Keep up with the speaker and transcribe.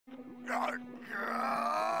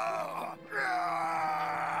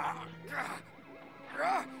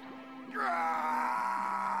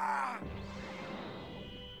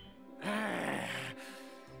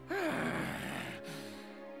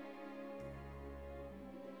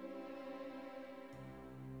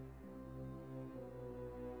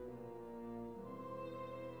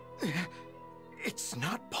It's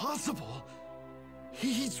not possible.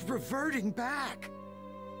 He's reverting back.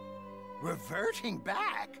 Reverting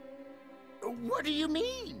back? What do you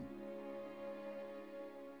mean?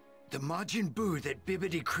 The Majin Buu that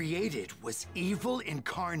Bibidi created was evil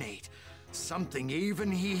incarnate, something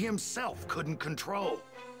even he himself couldn't control.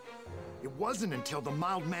 It wasn't until the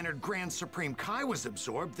mild-mannered Grand Supreme Kai was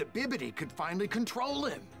absorbed that Bibidi could finally control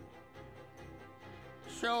him.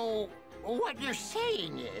 So, what you're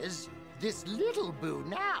saying is, this little Buu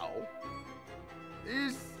now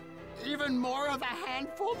is even more of a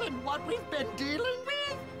handful than what we've been dealing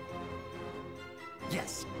with?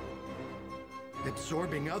 Yes.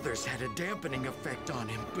 Absorbing others had a dampening effect on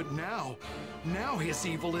him, but now his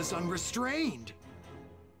evil is unrestrained.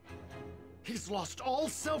 He's lost all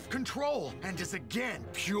self-control and is again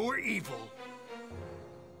pure evil.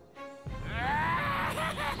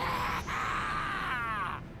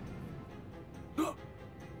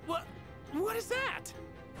 What is that?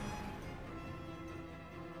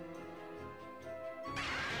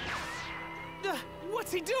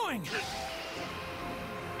 What's he doing?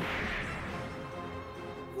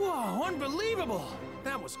 Whoa, unbelievable!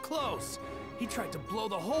 That was close. He tried to blow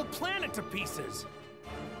the whole planet to pieces.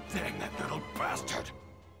 Dang that little bastard!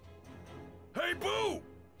 Hey, Boo!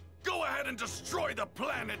 Go ahead and destroy the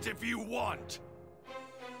planet if you want!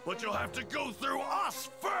 But you'll have to go through us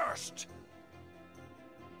first!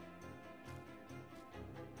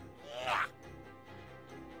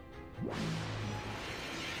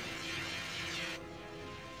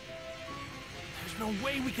 There's no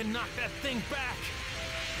way we can knock that thing back!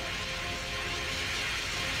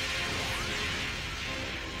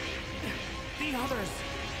 The others!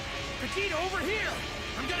 Vegeta, over here!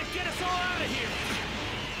 I'm gonna get us all out of here!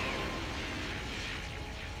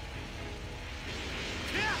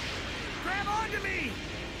 Yeah! Grab onto me!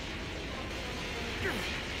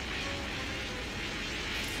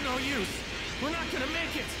 It's no use. We're not gonna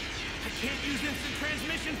make it. I can't use instant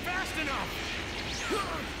transmission fast enough.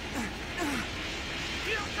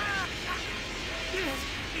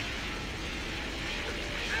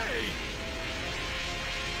 Hey!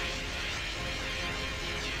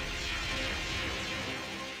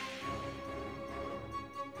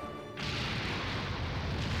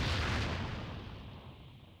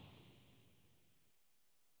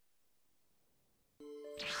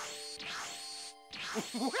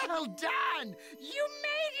 Well done! You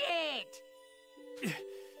made it!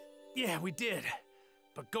 Yeah, we did.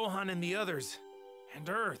 But Gohan and the others, and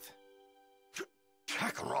Earth.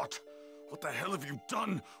 Kakarot! What the hell have you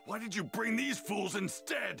done? Why did you bring these fools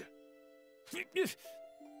instead?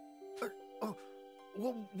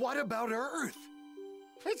 Well, what about Earth?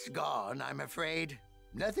 It's gone, I'm afraid.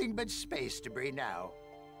 Nothing but space debris now.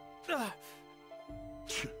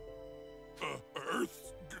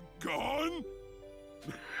 Earth's gone?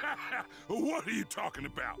 What are you talking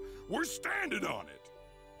about? We're standing on it.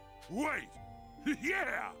 Wait,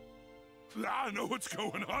 yeah! I know what's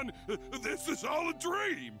going on. This is all a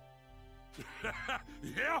dream.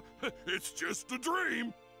 Yeah, it's just a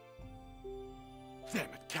dream. Damn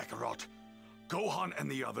it, Kakarot. Gohan and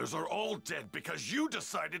the others are all dead because you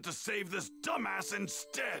decided to save this dumbass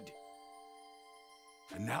instead.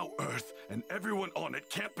 And now Earth and everyone on it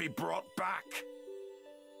can't be brought back.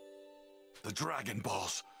 The Dragon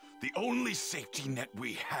Balls, the only safety net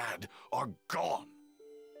we had, are gone.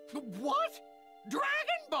 What?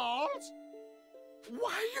 Dragon Balls?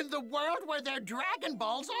 Why in the world were there Dragon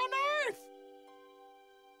Balls on Earth?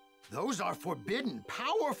 Those are forbidden,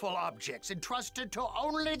 powerful objects entrusted to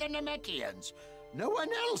only the Namekians. No one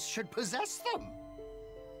else should possess them.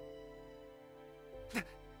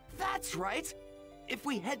 That's right! If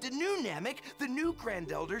we head to New Namek, the new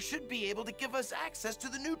Grand Elder should be able to give us access to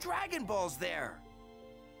the new Dragon Balls there.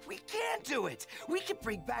 We can do it! We can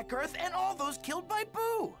bring back Earth and all those killed by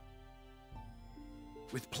Buu!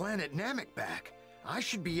 With Planet Namek back, I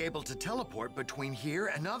should be able to teleport between here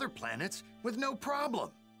and other planets with no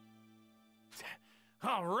problem.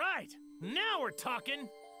 All right! Now we're talking!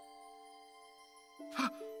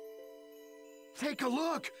 Take a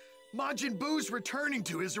look! Majin Buu's returning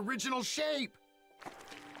to his original shape!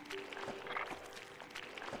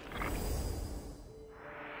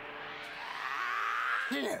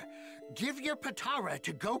 Here, give your Potara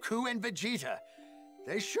to Goku and Vegeta.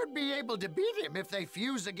 They should be able to beat him if they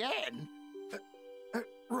fuse again.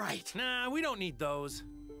 Right. Nah, we don't need those.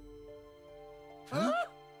 Huh?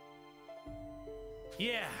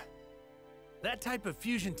 Yeah. That type of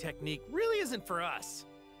fusion technique really isn't for us.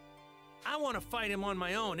 I want to fight him on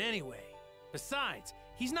my own anyway. Besides,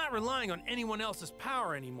 he's not relying on anyone else's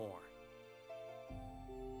power anymore.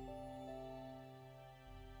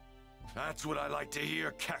 That's what I like to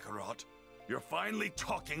hear, Kakarot. You're finally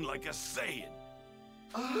talking like a Saiyan.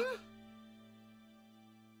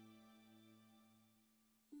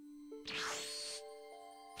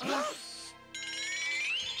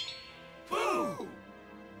 Boo!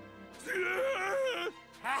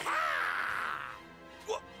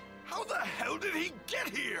 How the hell did he get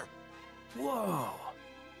here? Whoa.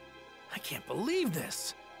 I can't believe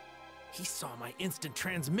this. He saw my instant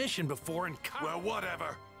transmission before and Well,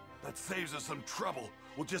 whatever. That saves us some trouble.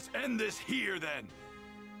 We'll just end this here then.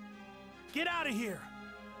 Get out of here!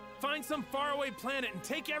 Find some faraway planet and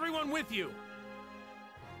take everyone with you!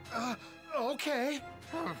 Okay.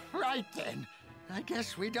 Right then. I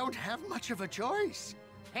guess we don't have much of a choice.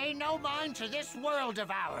 Pay no mind to this world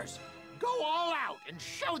of ours. Go all out and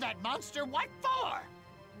show that monster what for!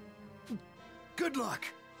 Good luck.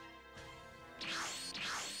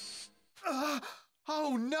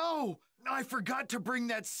 Oh no! I forgot to bring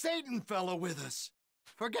that Satan fellow with us.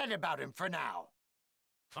 Forget about him for now.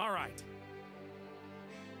 All right.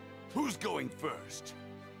 Who's going first?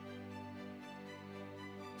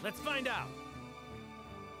 Let's find out.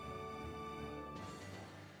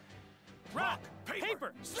 Rock,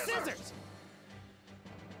 paper, scissors!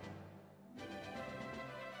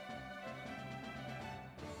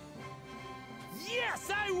 Yes,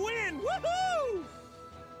 I win! Woohoo!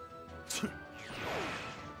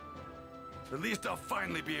 At least I'll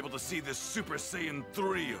finally be able to see this Super Saiyan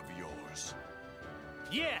 3 of yours.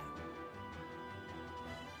 Yeah!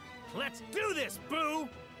 Let's do this, Boo!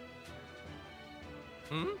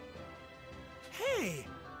 Hmm? Hey!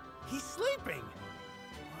 He's sleeping!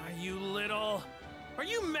 Are you little? Are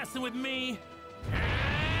you messing with me?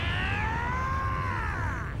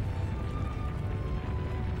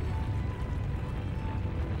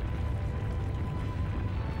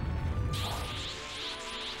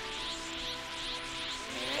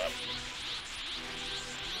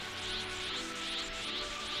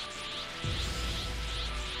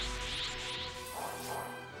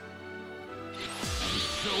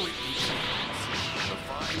 So it begins. The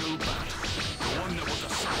final battle. The one that will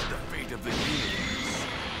decide the fate of the universe.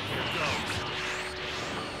 Here goes.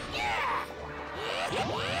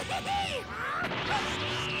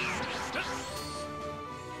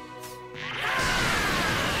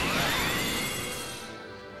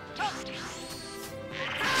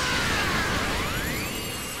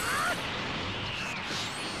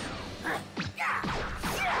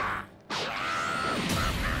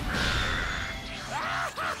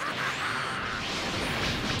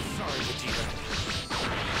 Sorry, Vegeta.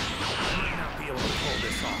 I might not be able to pull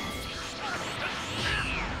this off.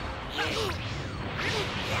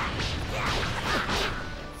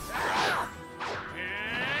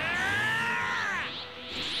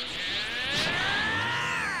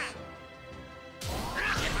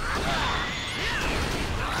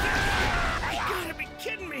 You gotta be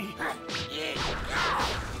kidding me!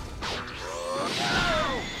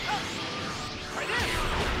 Try this!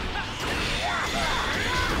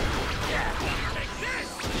 Take this!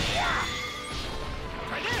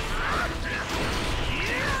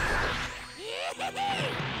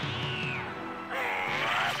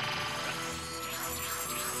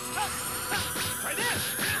 Try this! Try this!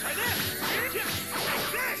 Try this! Take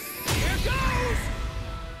this! Here goes!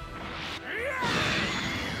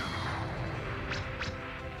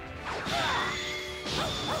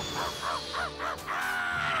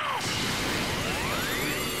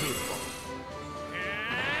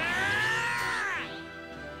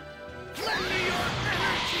 Lend me your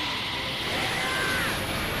energy!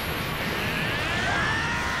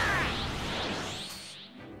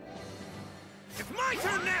 It's my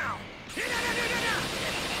turn now!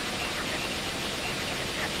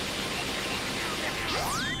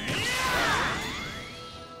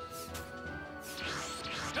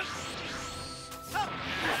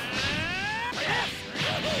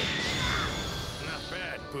 Not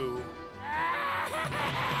bad, Boo.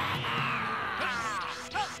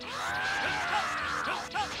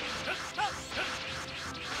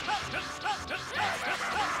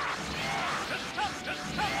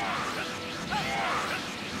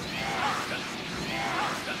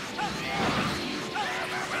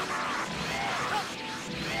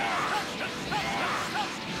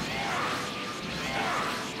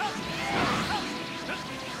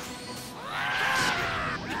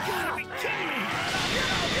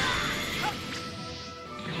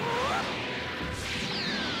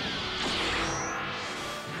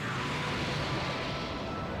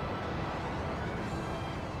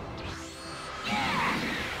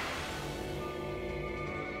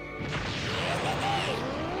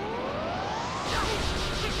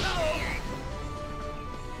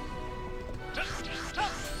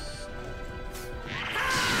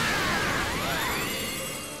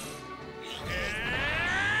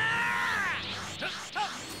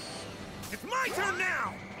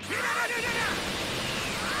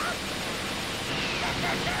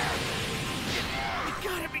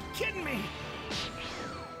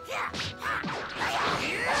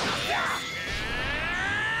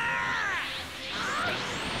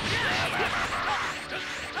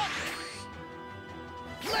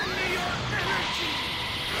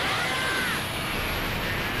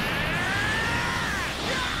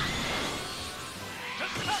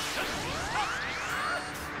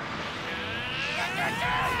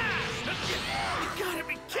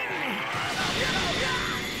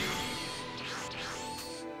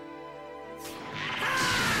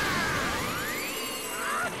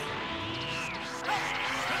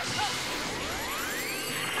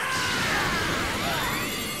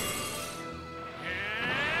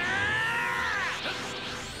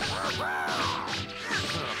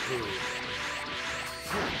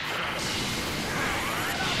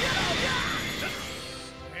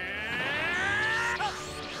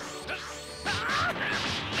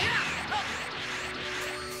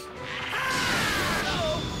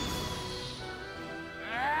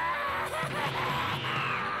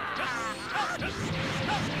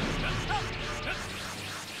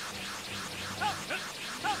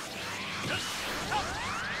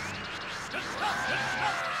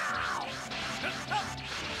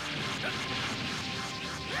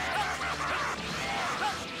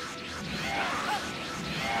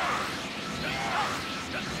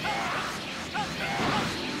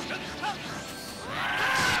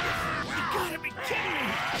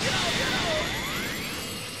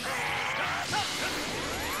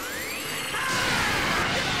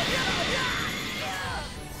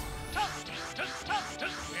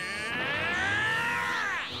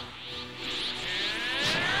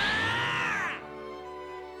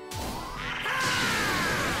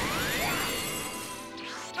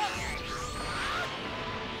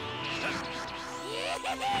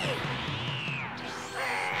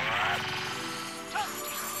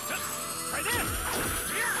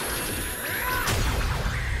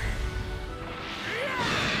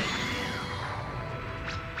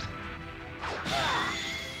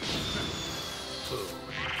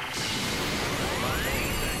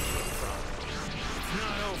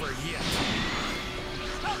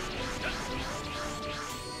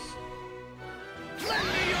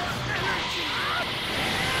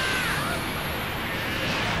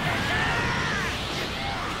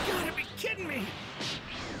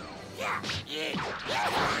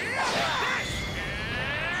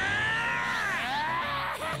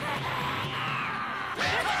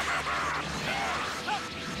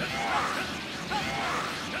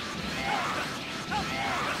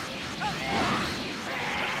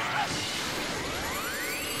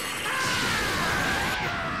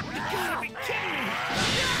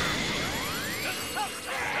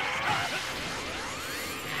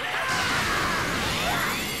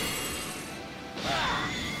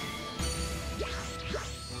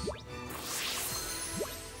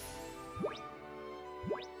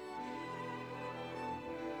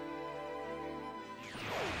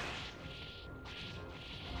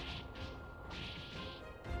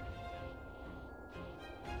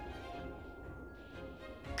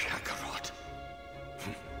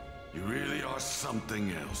 You really are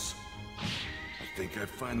something else. I think I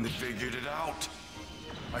finally figured it out.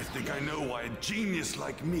 I think I know why a genius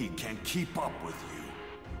like me can't keep up with you.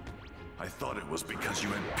 I thought it was because you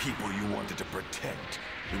had people you wanted to protect.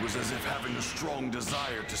 It was as if having a strong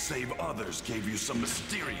desire to save others gave you some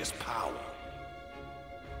mysterious power.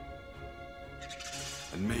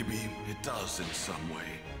 And maybe it does in some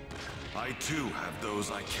way. I too have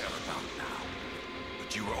those I care about now.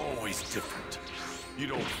 But you are always different. You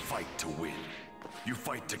don't fight to win. You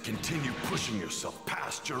fight to continue pushing yourself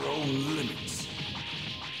past your own limits.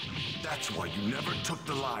 That's why you never took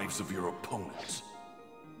the lives of your opponents.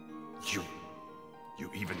 You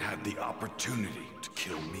even had the opportunity to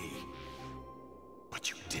kill me. But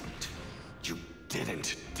you didn't. You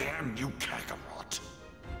didn't. Damn you, Kakarot.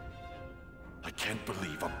 I can't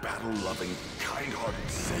believe a battle-loving, kind-hearted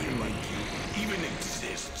Saiyan like you even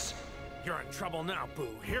exists. You're in trouble now,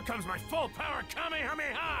 Boo. Here comes my full-power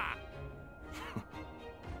Kamehameha!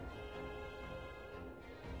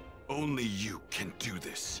 Only you can do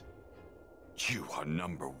this. You are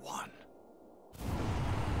number one.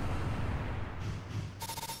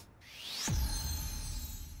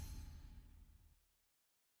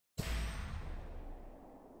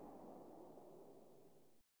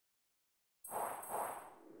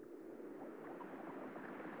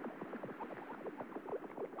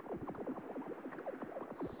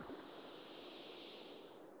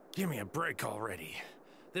 Give me a break already.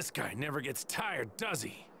 This guy never gets tired, does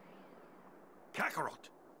he? Kakarot,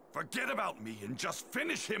 forget about me and just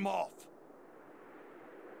finish him off!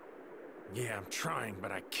 Yeah, I'm trying,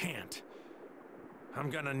 but I can't.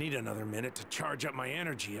 I'm gonna need another minute to charge up my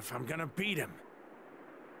energy if I'm gonna beat him.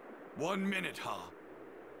 1 minute, huh?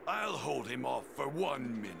 I'll hold him off for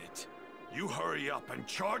 1 minute. You hurry up and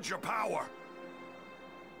charge your power!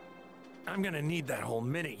 I'm gonna need that whole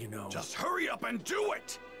minute, you know. Just hurry up and do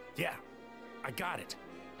it! Yeah, I got it.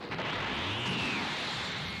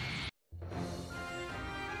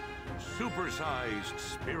 Supersized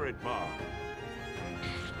Spirit Bomb.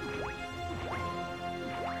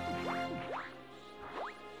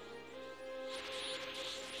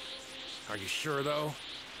 Are you sure, though?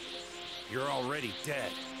 You're already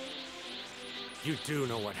dead. You do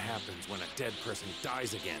know what happens when a dead person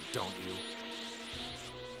dies again, don't you?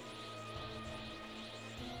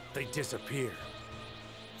 They disappear.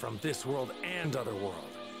 From this world and other world.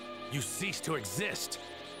 You cease to exist.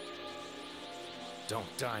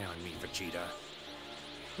 Don't die on me, Vegeta.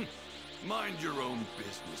 Mind your own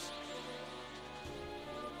business.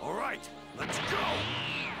 All right, let's go!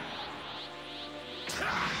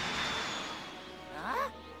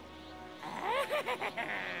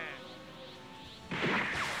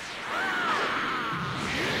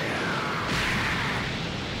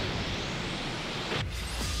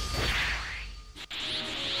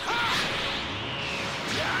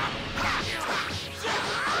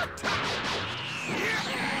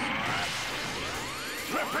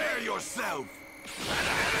 Prepare yourself!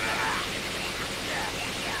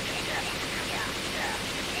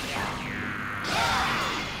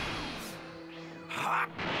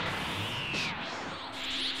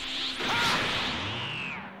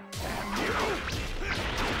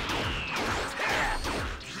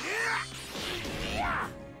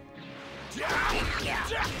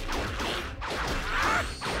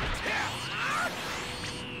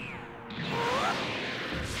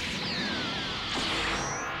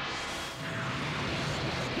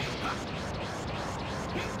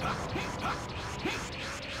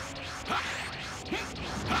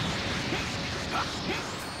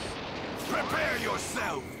 Prepare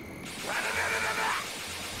yourself!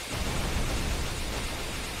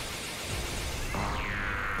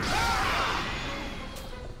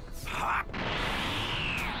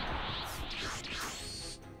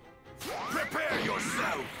 Prepare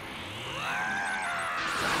yourself!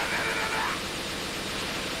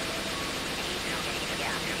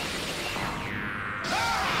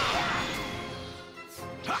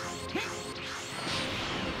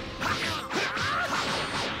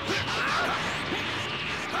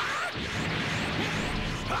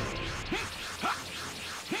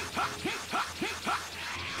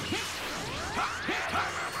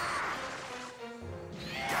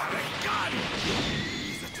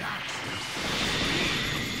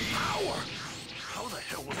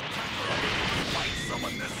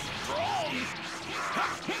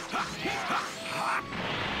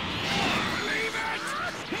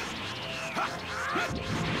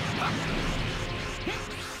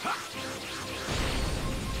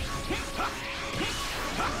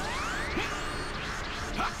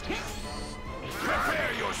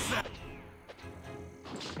 Prepare yourself!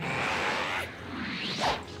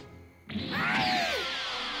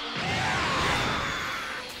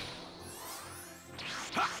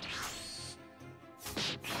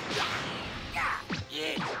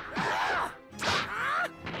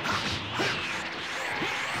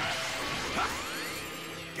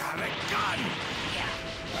 Got a gun!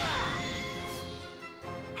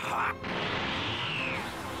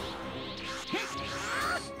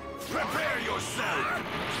 Prepare yourself!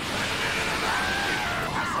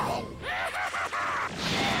 Impossible!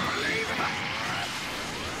 Believe it!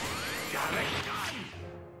 Got a gun!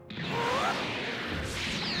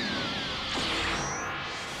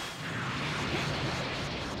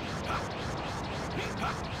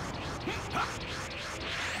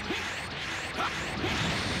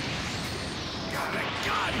 Got a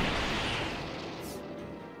gun!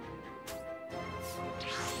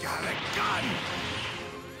 Got a gun!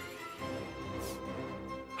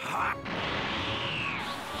 Ha!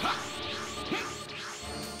 Ha!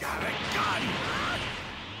 Got a gun!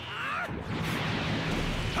 Ha!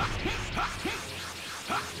 Ha! Ha!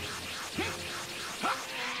 Ha!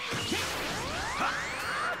 Ha!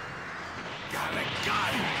 Got a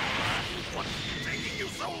gun! What's taking you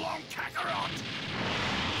so long, Kakarot?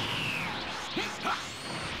 Ha!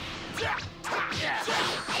 Ja! Ja!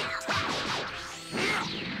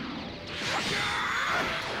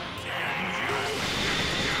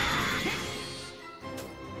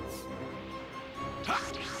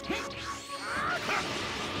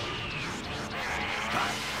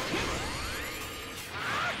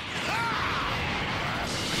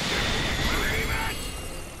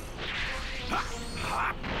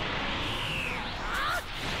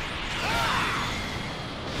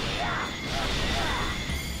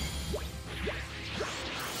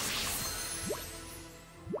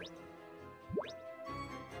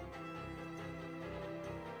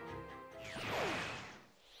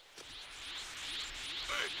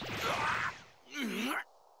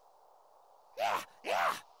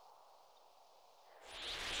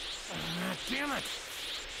 Damn it! I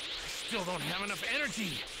still don't have enough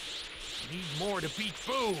energy. Need more to beat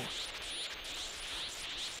Boo.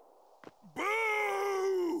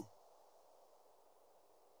 Boo!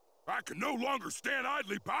 I can no longer stand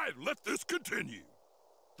idly by and let this continue.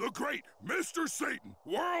 The great Mr. Satan,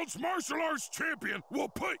 world's martial arts champion, will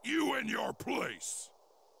put you in your place.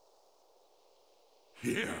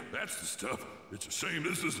 Yeah, that's the stuff. It's a shame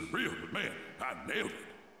this isn't real, but man, I nailed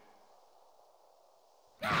it.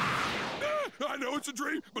 I know it's a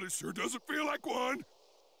dream, but it sure doesn't feel like one.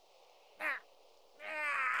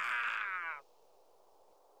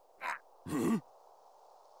 Huh?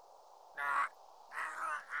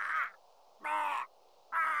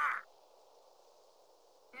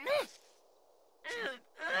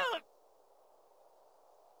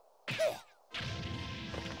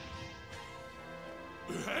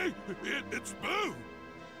 It's Boo!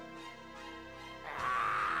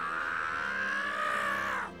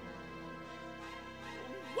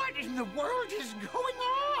 What in the world is going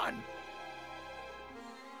on?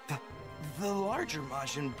 The larger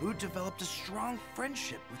Majin Buu developed a strong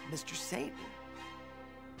friendship with Mr. Satan.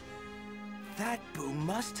 That Buu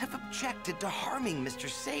must have objected to harming Mr.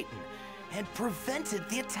 Satan and prevented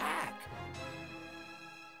the attack.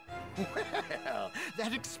 Well,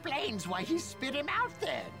 that explains why he spit him out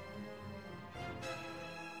then.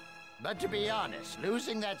 But to be honest,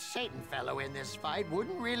 losing that Satan fellow in this fight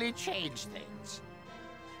wouldn't really change things.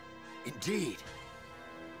 Indeed.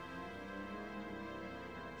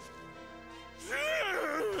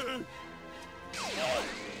 Who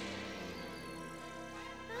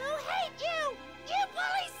hate you? You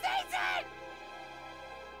bully Satan!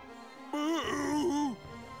 Boo!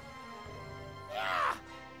 Yeah!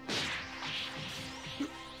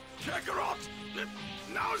 Kakarot!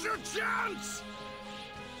 Now's your chance!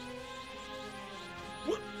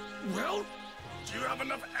 Well, do you have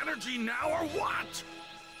enough energy now or what?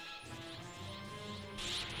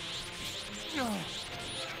 No.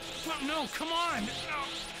 No, come on!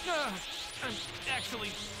 I'm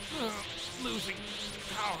actually losing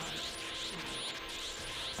power.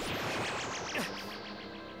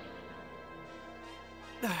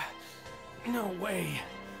 No way.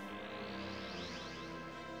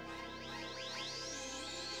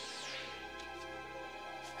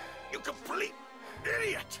 You complete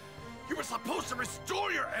idiot! You were supposed to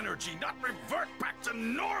restore your energy, not revert back to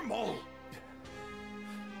normal!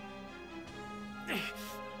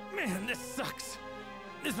 Man, this sucks.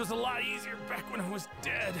 This was a lot easier back when I was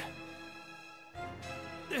dead.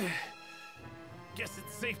 Guess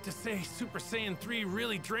it's safe to say Super Saiyan 3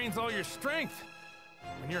 really drains all your strength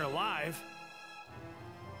when you're alive.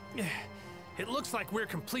 It looks like we're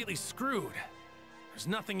completely screwed. There's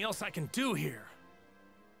nothing else I can do here.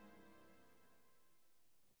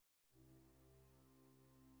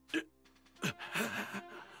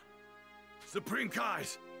 Supreme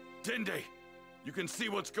Kais, Dende, you can see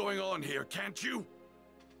what's going on here, can't you?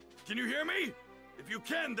 Can you hear me? If you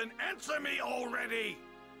can, then answer me already!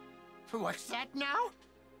 What's that now?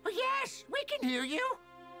 Oh, yes, we can hear you.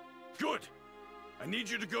 Good. I need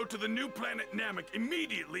you to go to the new planet Namek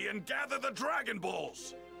immediately and gather the Dragon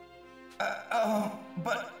Balls.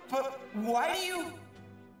 But why do you...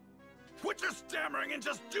 Quit your stammering and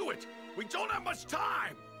just do it! We don't have much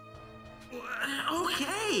time!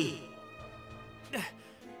 Okay.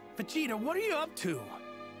 Vegeta, what are you up to?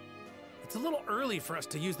 It's a little early for us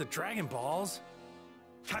to use the Dragon Balls.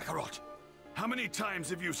 Kakarot, how many times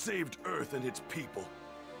have you saved Earth and its people?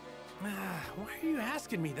 Why are you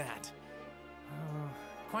asking me that?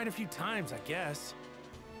 Quite a few times, I guess.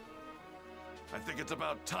 I think it's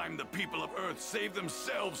about time the people of Earth save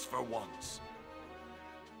themselves for once.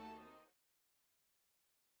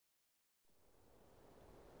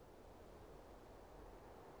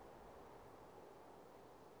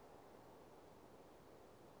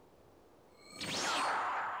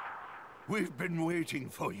 We've been waiting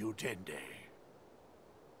for you, Dende.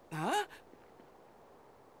 Huh?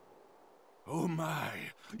 Oh my,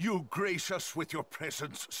 you grace us with your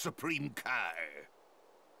presence, Supreme Kai.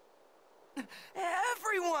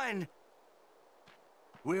 Everyone!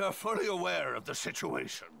 We are fully aware of the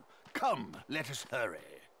situation. Come, let us hurry.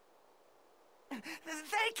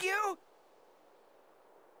 Thank you!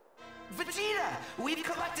 Vegeta, we've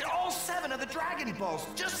collected all 7 of the Dragon Balls,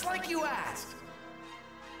 just like you asked.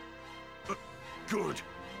 Good.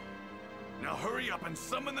 Now hurry up and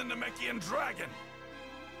summon the Namekian Dragon.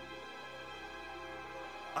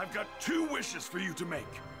 I've got 2 wishes for you to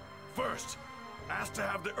make. First, ask to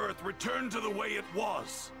have the Earth return to the way it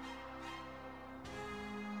was.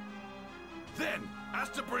 Then,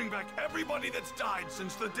 ask to bring back everybody that's died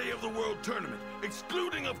since the day of the World Tournament,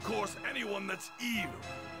 excluding, of course, anyone that's evil.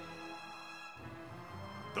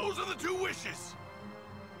 Those are the 2 wishes.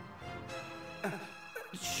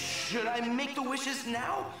 Should I make the wishes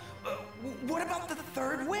now? What about the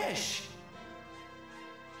 3rd wish?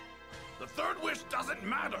 The 3rd wish doesn't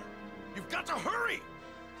matter. You've got to hurry.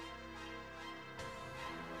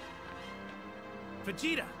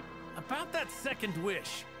 Vegeta, about that 2nd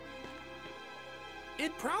wish.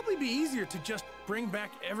 It'd probably be easier to just bring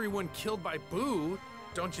back everyone killed by Buu,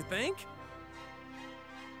 don't you think?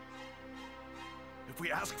 If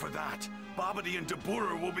we ask for that, Babidi and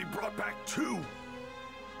Dabura will be brought back too.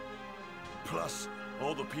 Plus,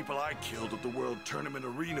 all the people I killed at the World Tournament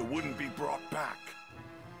Arena wouldn't be brought back.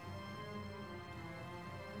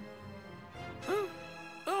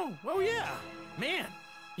 Oh yeah. Man,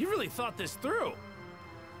 you really thought this through.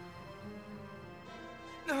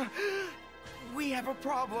 We have a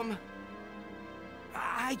problem.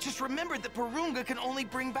 I just remembered that Porunga can only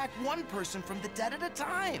bring back one person from the dead at a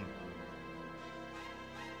time.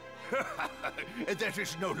 That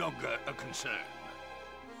is no longer a concern.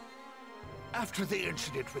 After the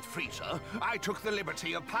incident with Frieza, I took the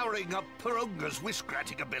liberty of powering up Porunga's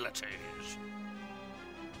wish-granting abilities.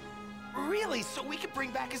 Really? So we can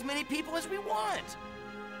bring back as many people as we want?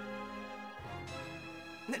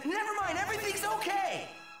 Never mind, everything's okay!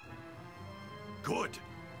 Good.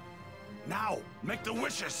 Now, make the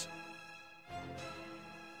wishes!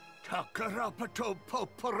 Takarapato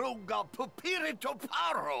Porunga Pupirito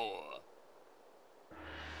Paro!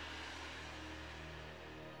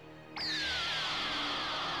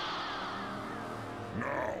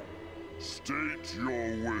 Now, state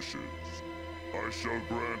your wishes. I shall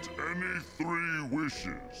grant any 3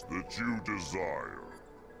 wishes that you desire.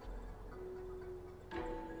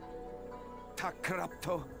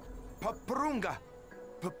 Takarapto, Paprunga,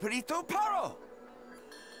 Paprito Paro!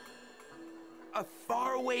 A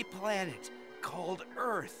faraway planet called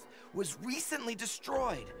Earth was recently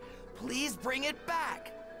destroyed. Please bring it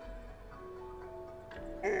back.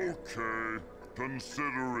 Okay,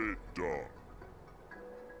 consider it done.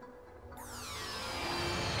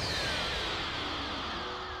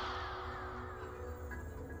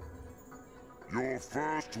 Your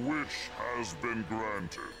first wish has been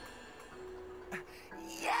granted.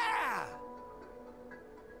 Yeah!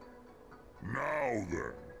 Now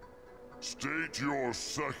then, state your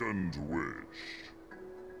second wish.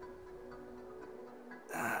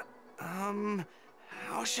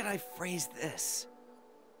 How should I phrase this?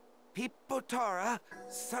 Pipotara,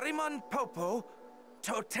 Sariman Popo,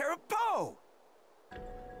 Toterapo!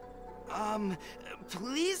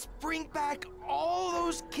 Please bring back all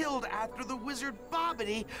those killed after the wizard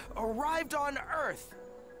Bobbity arrived on Earth.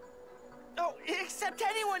 Oh, except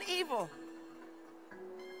anyone evil.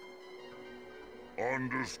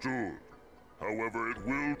 Understood. However, it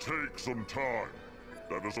will take some time.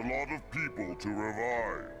 That is a lot of people to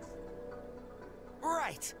revive.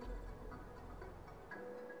 Right.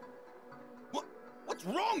 What's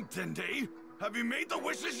wrong, Tende? Have you made the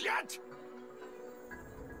wishes yet?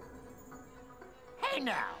 Hey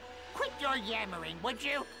now, quit your yammering, would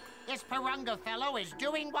you? This Porunga fellow is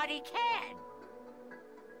doing what he can.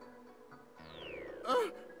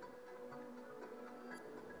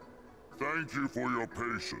 Thank you for your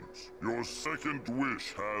patience. Your second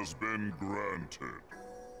wish has been granted.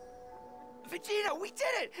 Vegeta, we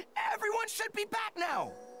did it! Everyone should be back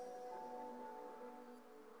now!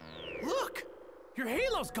 Look! Your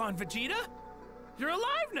halo's gone, Vegeta! You're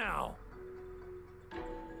alive now!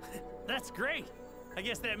 That's great. I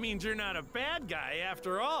guess that means you're not a bad guy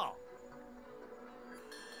after all.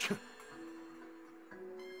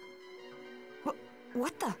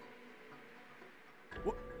 What the?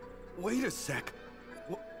 Wait a sec.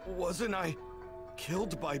 Wasn't I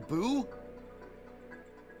killed by Boo?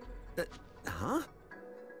 Huh?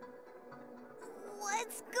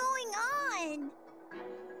 What's going on?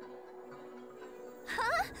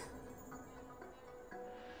 Huh?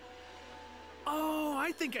 Oh,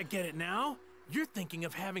 I think I get it now. You're thinking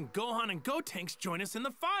of having Gohan and Gotenks join us in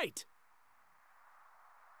the fight.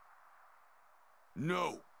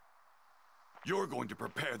 No. You're going to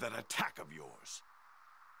prepare that attack of yours.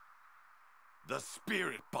 The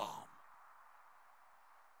Spirit Bomb.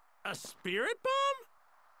 A spirit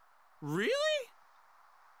bomb? Really?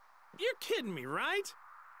 You're kidding me, right?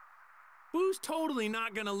 Boo's totally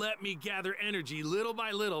not gonna let me gather energy little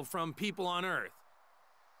by little from people on Earth.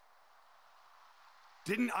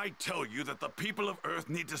 Didn't I tell you that the people of Earth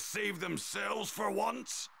need to save themselves for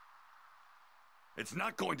once? It's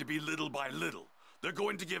not going to be little by little. They're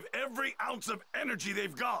going to give every ounce of energy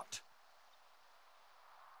they've got.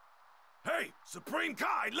 Hey, Supreme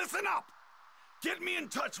Kai, listen up! Get me in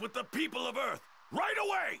touch with the people of Earth, right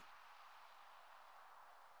away!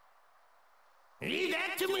 Leave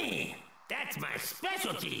that to me! That's my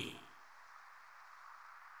specialty!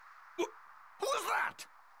 Who's that?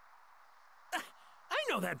 I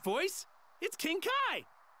know that voice. It's King Kai.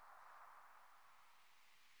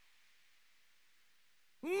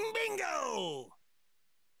 Bingo!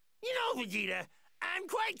 You know, Vegeta, I'm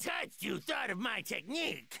quite touched you thought of my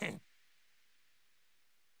technique.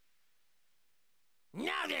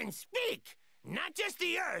 Now then, speak! Not just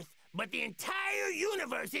the Earth, but the entire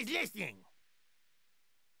universe is listening.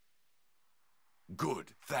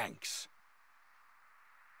 Good, thanks.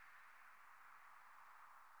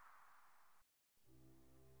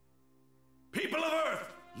 People of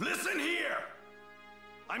Earth, listen here!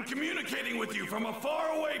 I'm communicating with you from a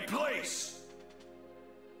faraway place.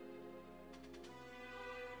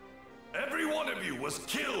 Everyone was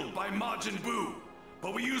killed by Majin Buu,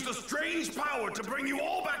 but we used a strange power to bring you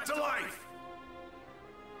all back to life.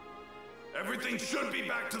 Everything should be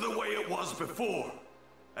back to the way it was before.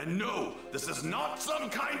 And no, this is not some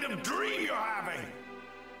kind of dream you're having.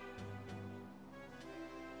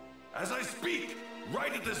 As I speak,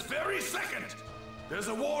 right at this very second, there's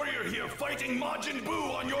a warrior here fighting Majin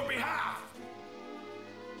Buu on your behalf.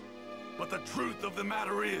 But the truth of the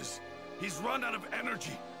matter is, he's run out of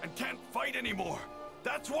energy and can't fight anymore.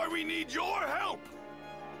 That's why we need your help.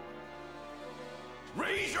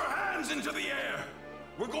 Raise your hands into the air.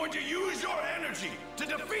 We're going to use your energy to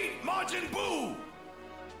defeat Majin Buu.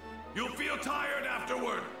 You'll feel tired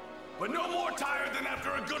afterward, but no more tired than after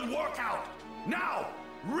a good workout. Now,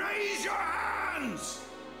 raise your hands!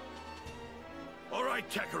 All right,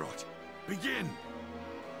 Kakarot, begin.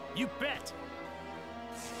 You bet.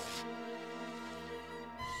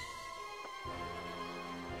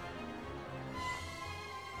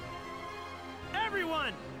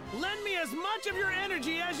 Everyone, lend me as much of your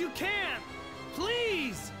energy as you can.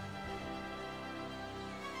 Please!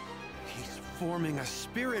 He's forming a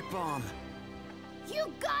spirit bomb.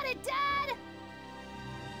 You got it, Dad!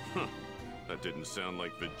 Huh. That didn't sound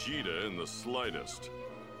like Vegeta in the slightest.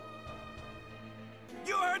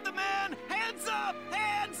 You heard the man! Hands up!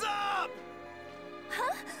 Hands up!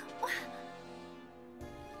 Huh?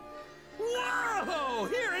 Whoa!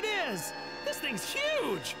 Here it is! This thing's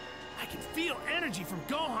huge! I can feel energy from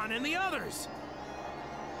Gohan and the others.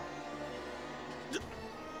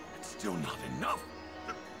 It's still not enough.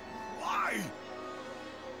 Why?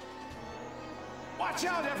 Watch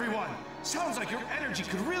out, everyone! Sounds like your energy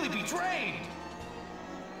could really be drained!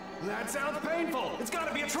 That sounds painful! It's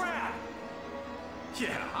gotta be a trap!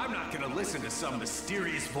 Yeah, I'm not gonna listen to some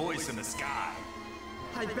mysterious voice in the sky.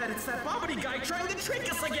 I bet it's that Bobbity guy trying to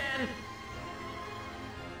trick us again!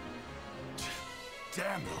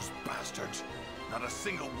 Damn those bastards! Not a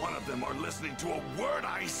single one of them are listening to a word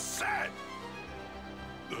I said!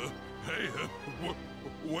 Hey,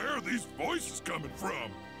 where are these voices coming from?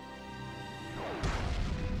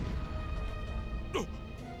 Boo!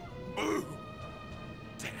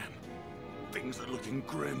 Damn. Things are looking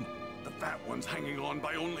grim. The fat one's hanging on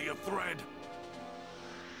by only a thread.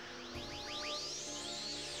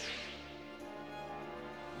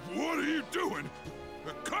 What are you doing?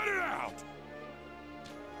 Cut it out!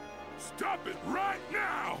 Stop it right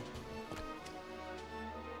now!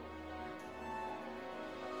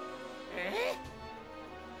 Eh?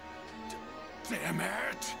 Damn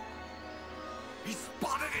it! He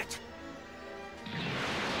spotted it!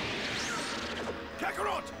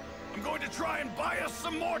 Kakarot! I'm going to try and buy us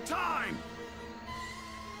some more time!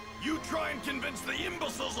 You try and convince the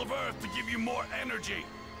imbeciles of Earth to give you more energy!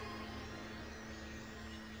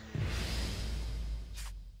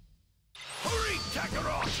 Hurry,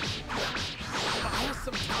 Kakarot! Buy us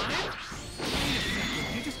some time? Wait a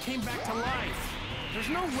second, you just came back to life. There's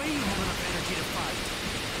no way you have enough energy to fight.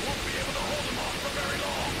 Won't be able to hold him off for very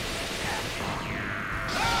long!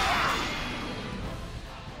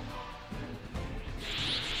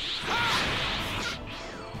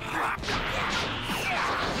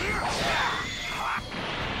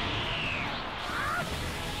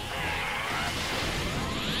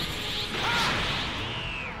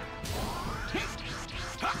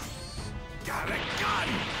 Got a gun!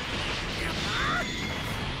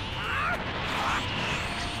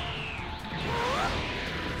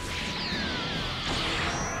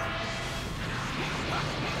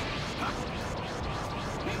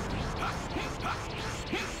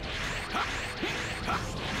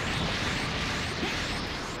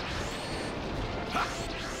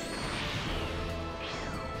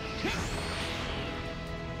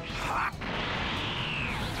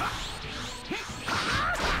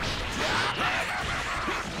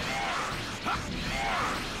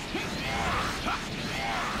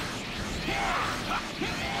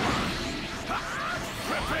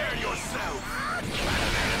 Prepare yourself!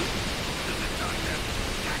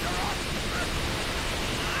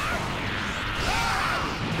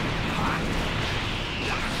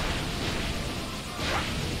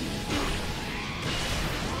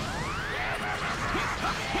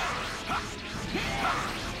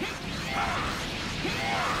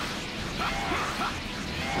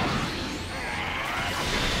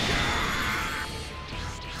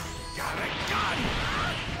 Got a gun!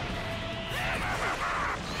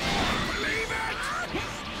 Believe it!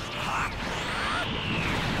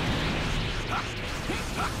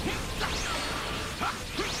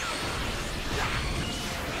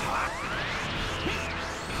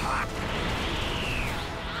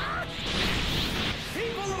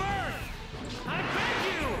 People of Earth! I beg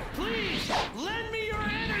you, please, lend me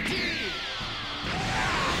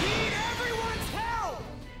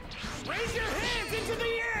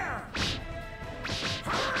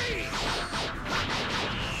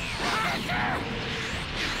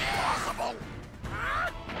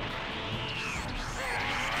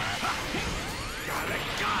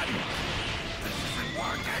This isn't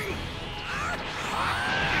working!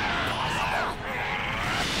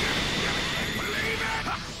 Believe it!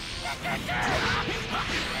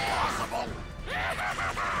 Impossible!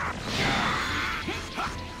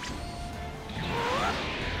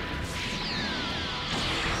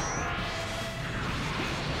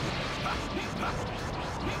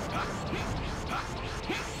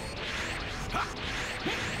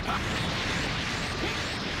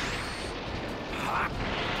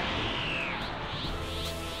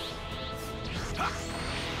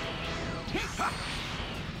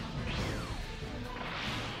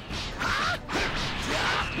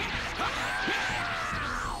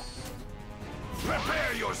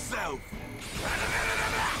 Prepare yourself!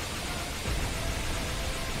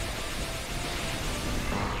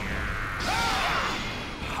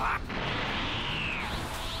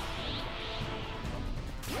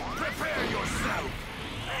 Prepare yourself!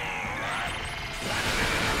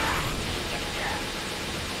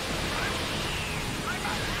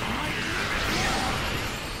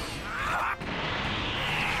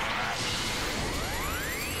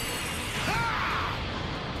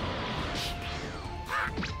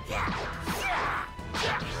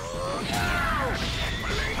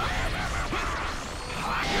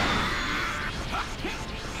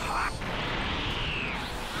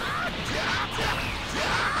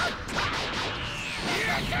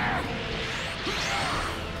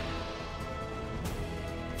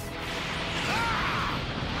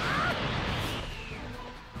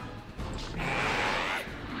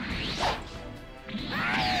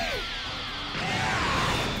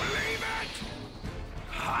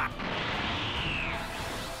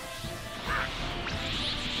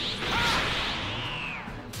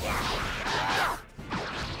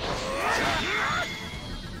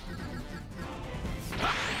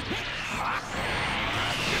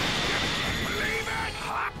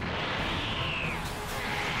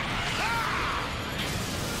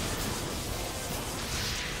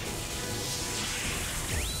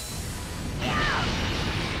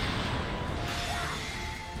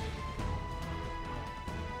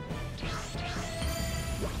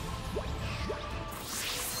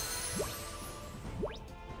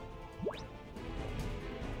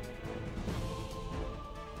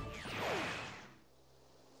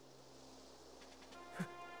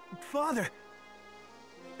 Father!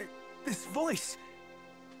 This voice...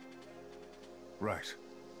 Right.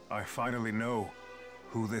 I finally know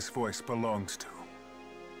who this voice belongs to.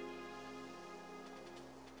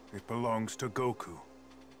 It belongs to Goku.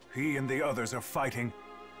 He and the others are fighting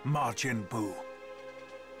Majin Buu.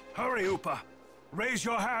 Hurry, Upa! Raise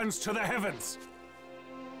your hands to the heavens!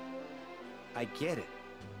 I get it.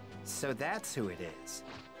 So that's who it is.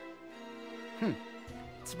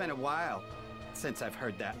 It's been a while since I've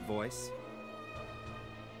heard that voice.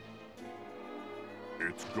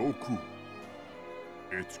 It's Goku.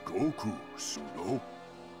 It's Goku, Sudo.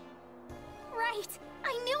 Right!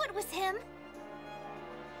 I knew it was him!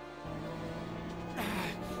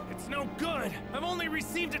 It's no good! I've only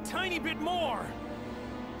received a tiny bit more!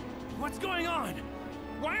 What's going on?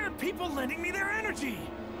 Why aren't people lending me their energy?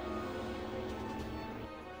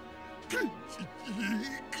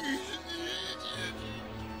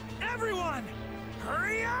 Everyone!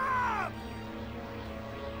 Hurry up!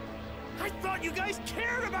 I thought you guys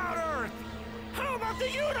cared about Earth! How about the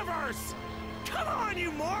universe? Come on,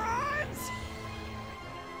 you morons!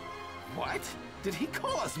 What? Did he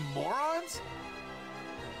call us morons?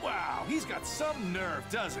 Wow, he's got some nerve,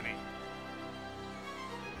 doesn't he?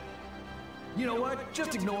 You know what?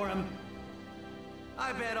 Just ignore him.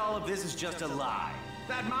 I bet all of this is just a lie.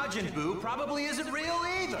 That Majin Buu probably isn't real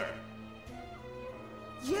either.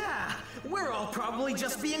 Yeah, we're all probably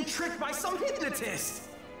just being tricked by some hypnotist.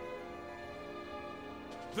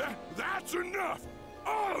 That's enough!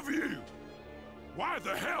 All of you! Why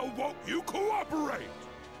the hell won't you cooperate?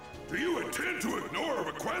 Do you intend to ignore a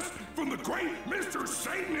request from the great Mr.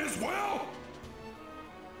 Satan as well?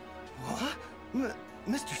 What?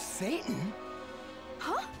 Mr. Satan?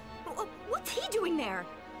 Huh? What's he doing there?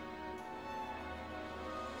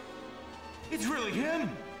 It's really him!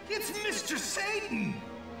 It's Mr. Satan!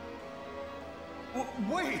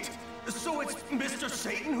 Wait! So it's Mr.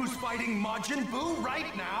 Satan who's fighting Majin Buu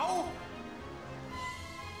right now?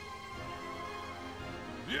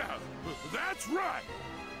 Yeah, that's right!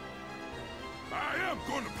 I am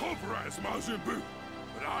going to pulverize Majin Buu,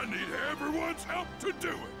 but I need everyone's help to do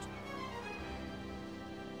it!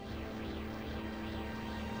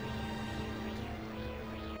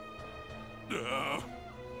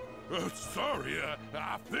 Sorry,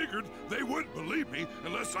 I figured they wouldn't believe me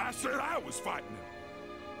unless I said I was fighting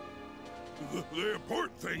him. The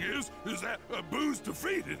important thing is that Boo's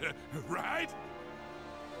defeated, right?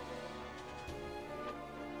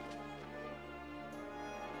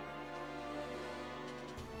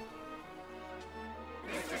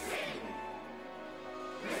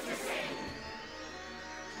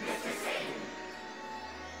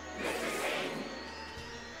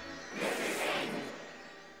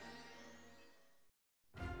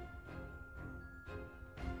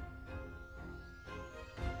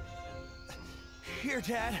 Here,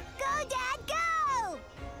 Dad. Go, Dad, go!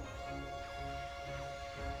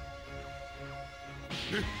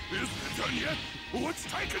 Isn't it done yet? What's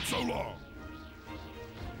taking so long?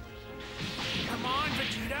 Come on,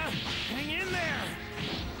 Vegeta! Hang in there!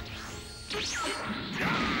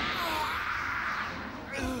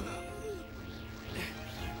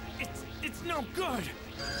 It's no good!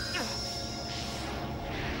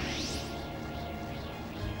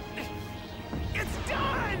 It's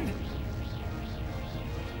done!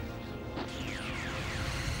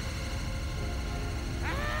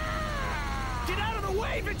 Get out of the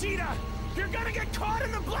way, Vegeta! You're gonna get caught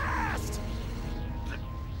in the blast!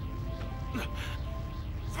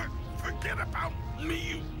 Forget about me,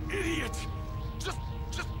 you idiot! Just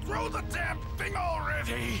throw the damn thing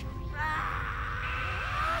already!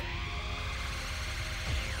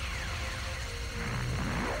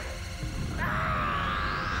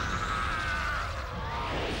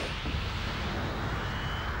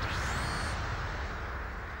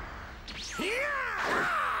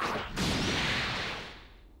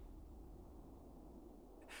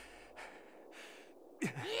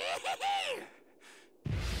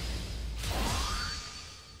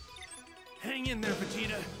 Hang in there,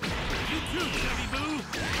 Vegeta. You too, Chubby Boo.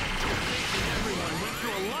 Everyone went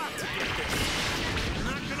through a lot to get this. I'm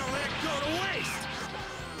not gonna let it go to waste.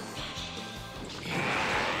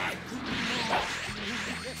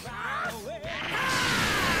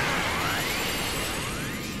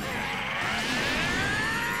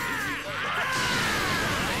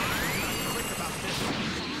 Quick about this.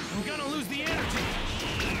 I'm gonna lose the energy.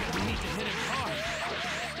 We need to hit him hard.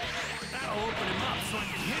 That'll open him up so I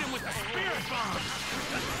can hit him with the spirit bomb!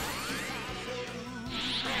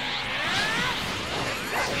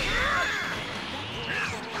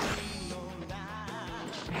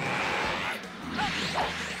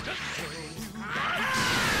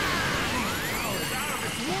 Oh, it's out of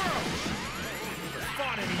this world! Never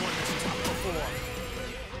fought anyone this tough before.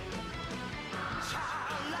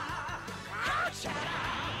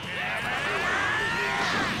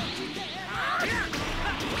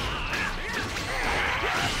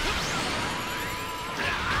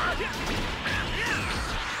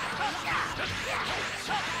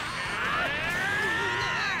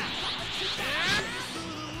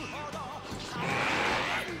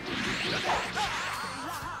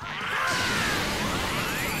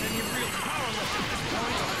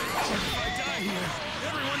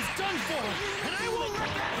 Everyone's done for, and I won't let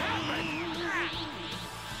that happen!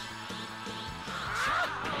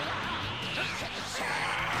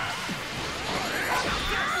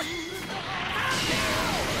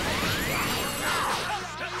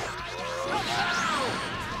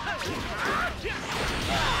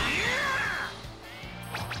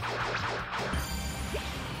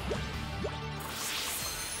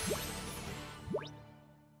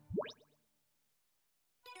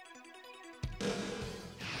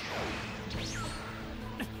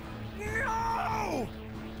 No!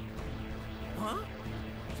 Huh?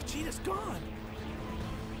 Vegeta's gone.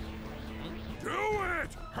 Do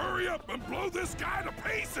it! Hurry up and blow this guy to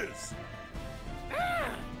pieces!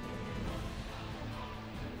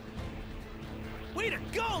 Way to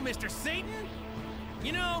go, Mr. Satan!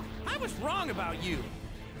 You know, I was wrong about you.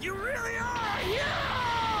 You really are a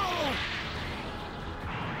hero!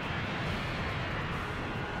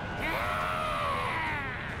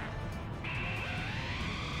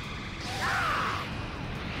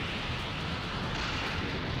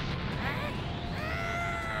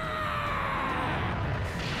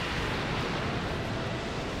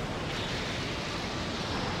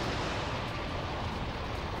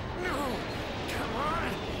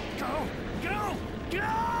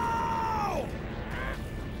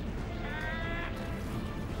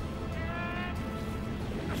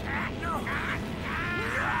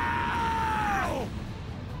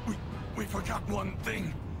 We forgot one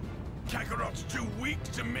thing. Kakarot's too weak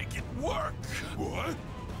to make it work. What?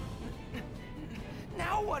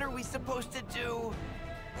 Now what are we supposed to do?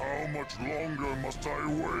 How much longer must I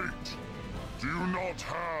wait? Do you not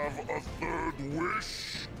have a third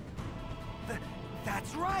wish?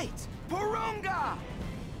 That's right! Porunga!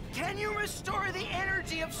 Can you restore the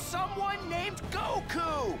energy of someone named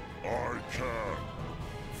Goku? I can.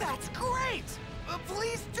 That's great!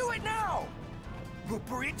 Please do it now!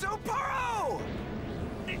 Burrito Paro!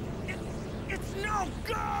 It's no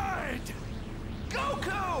good!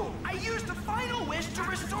 Goku! I used the final wish to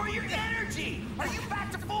restore your energy! Are you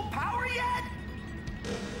back to full power yet?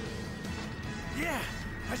 Yeah,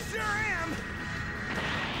 I sure am!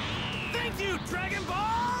 Thank you, Dragon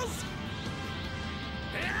Balls!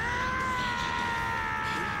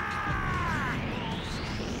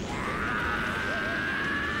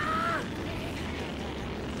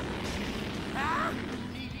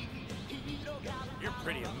 You're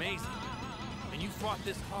pretty amazing. And you fought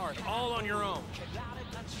this hard, all on your own.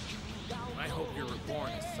 I hope you're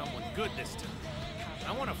reborn as someone good this time.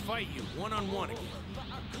 I want to fight you one-on-one again.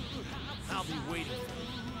 I'll be waiting for you.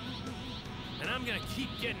 And I'm gonna keep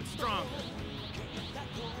getting stronger.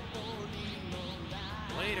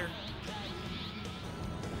 Later.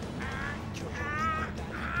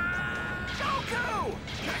 Goku!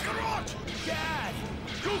 Kakarot! Dad!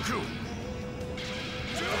 Goku!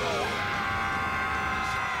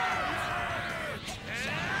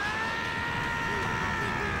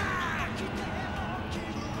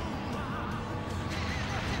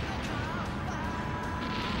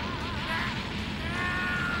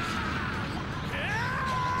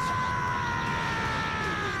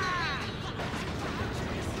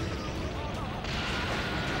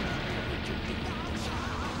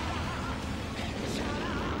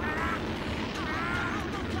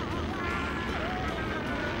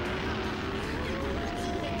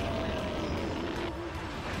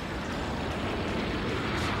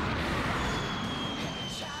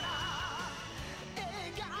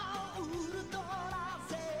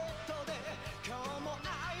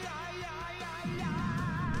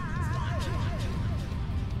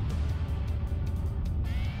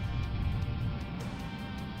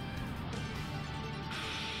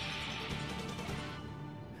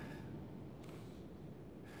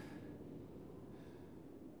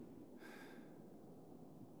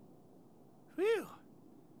 Phew!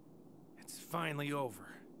 It's finally over.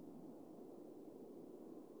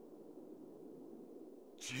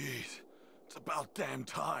 Jeez, it's about damn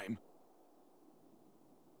time.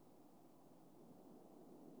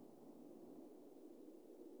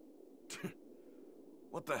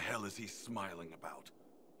 What the hell is he smiling about?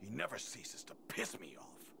 He never ceases to piss me off.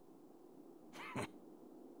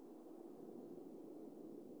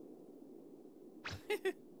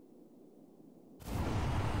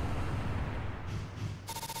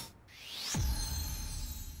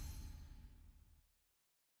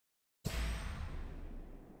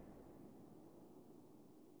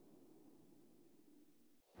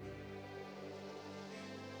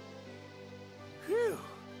 Phew!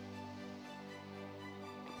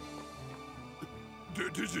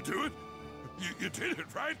 Did you do it? You did it,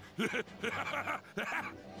 right?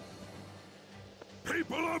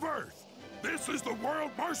 People of Earth, this is the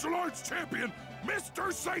World Martial Arts Champion,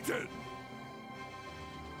 Mr. Satan!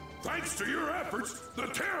 Thanks to your efforts, the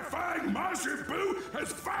terrifying Majin Buu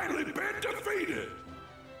has finally been defeated!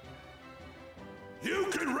 You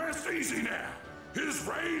can rest easy now. His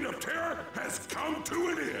reign of terror has come to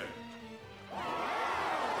an end.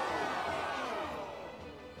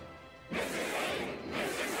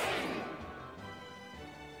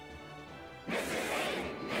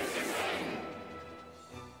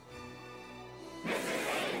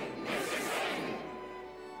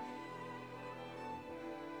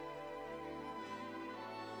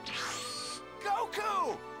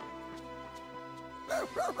 Goku!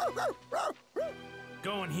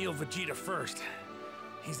 Go and heal Vegeta first.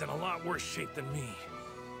 He's in a lot worse shape than me.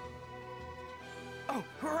 Oh,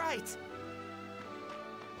 right!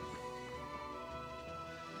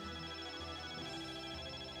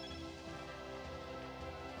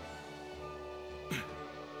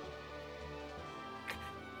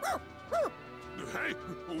 Hey,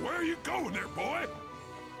 where are you going there, boy?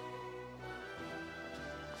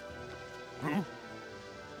 Huh?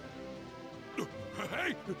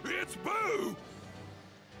 Hey, it's Boo!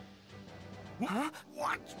 Huh?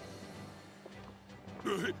 What?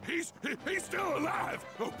 He's still alive!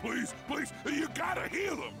 Oh, please, you gotta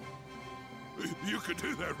heal him! You could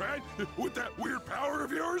do that, right? With that weird power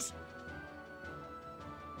of yours?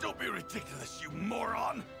 Don't be ridiculous, you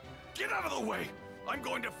moron! Get out of the way! I'm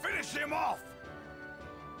going to finish him off!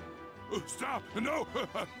 Stop! No!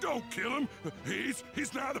 Don't kill him!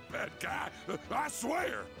 He's not a bad guy! I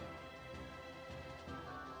swear!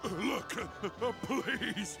 Look,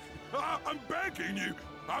 please! I'm begging you!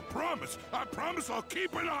 I promise I'll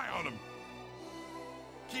keep an eye on him!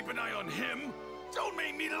 Keep an eye on him? Don't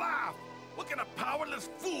make me laugh! What can a powerless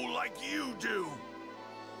fool like you do?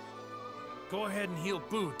 Go ahead and heal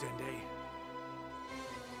Boo, Dende.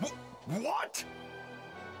 What?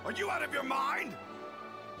 Are you out of your mind?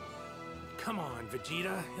 Come on,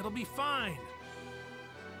 Vegeta. It'll be fine.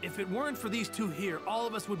 If it weren't for these two here, all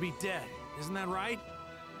of us would be dead. Isn't that right?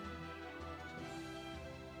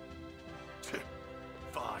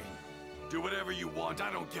 Fine. Do whatever you want.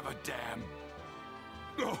 I don't give a damn.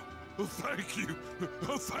 Oh, thank you.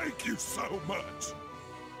 Thank you so much.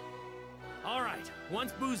 All right.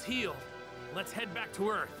 Once Boo's healed, let's head back to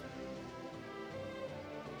Earth.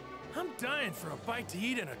 I'm dying for a bite to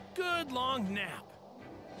eat and a good long nap.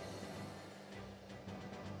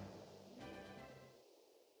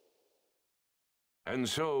 And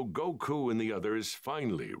so Goku and the others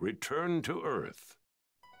finally return to Earth.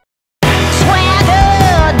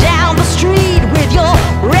 Swagger down the street with your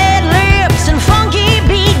red lips and funky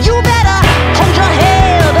beat. You better hold your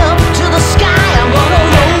head up to the sky. I'm gonna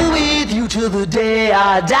roll with you till the day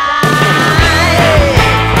I die.